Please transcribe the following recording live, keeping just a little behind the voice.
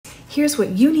Here's what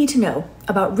you need to know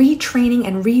about retraining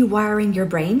and rewiring your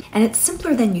brain, and it's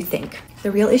simpler than you think.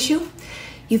 The real issue?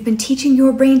 You've been teaching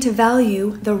your brain to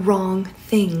value the wrong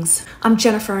things. I'm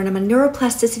Jennifer, and I'm a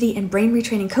neuroplasticity and brain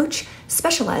retraining coach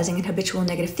specializing in habitual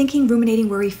negative thinking, ruminating,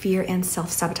 worry, fear, and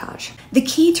self-sabotage. The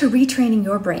key to retraining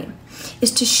your brain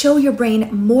is to show your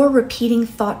brain more repeating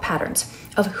thought patterns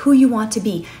of who you want to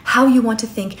be, how you want to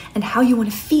think, and how you want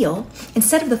to feel,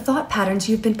 instead of the thought patterns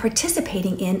you've been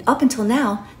participating in up until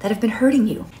now that have been hurting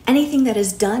you. Anything that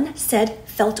is done, said,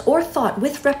 felt, or thought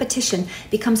with repetition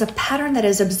becomes a pattern that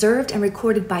is observed and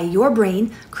recorded by your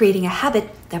brain, creating a habit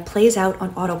that plays out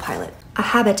on autopilot. A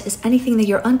habit is anything that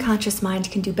your unconscious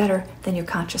mind can do better than your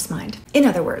conscious mind. In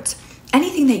other words,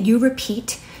 anything that you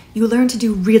repeat, you learn to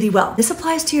do really well. This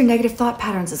applies to your negative thought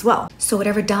patterns as well. So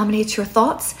whatever dominates your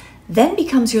thoughts then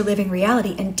becomes your living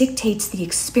reality and dictates the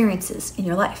experiences in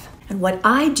your life. And what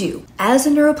I do as a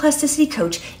neuroplasticity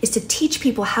coach is to teach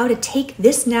people how to take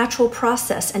this natural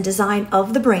process and design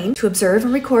of the brain to observe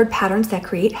and record patterns that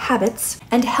create habits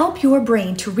and help your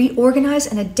brain to reorganize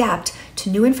and adapt to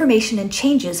new information and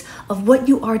changes of what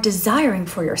you are desiring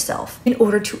for yourself in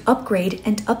order to upgrade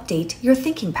and update your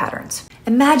thinking patterns.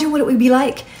 Imagine what it would be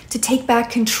like to take back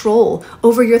control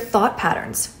over your thought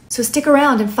patterns. So stick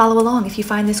around and follow along if you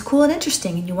find this cool and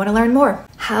interesting and you want to learn more.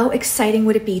 How exciting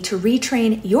would it be to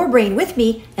retrain your brain with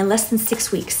me in less than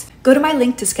 6 weeks? Go to my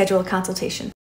link to schedule a consultation.